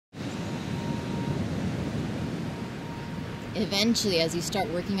Eventually, as you start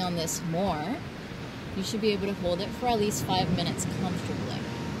working on this more, you should be able to hold it for at least 5 minutes comfortably.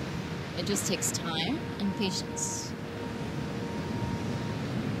 It just takes time and patience.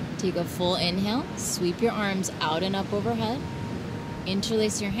 Take a full inhale, sweep your arms out and up overhead.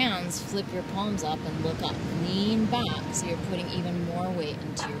 Interlace your hands, flip your palms up and look up. Lean back so you're putting even more weight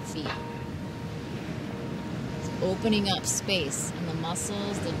into your feet. It's opening up space in the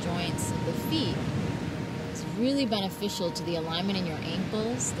muscles, the joints of the feet. It's really beneficial to the alignment in your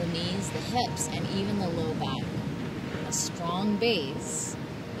ankles, the knees, the hips, and even the low back. A strong base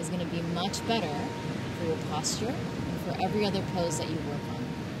is going to be much better for your posture and for every other pose that you work on.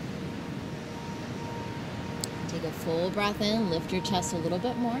 Take a full breath in, lift your chest a little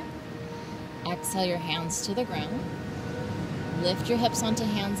bit more. Exhale your hands to the ground. Lift your hips onto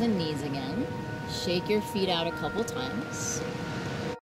hands and knees again. Shake your feet out a couple times.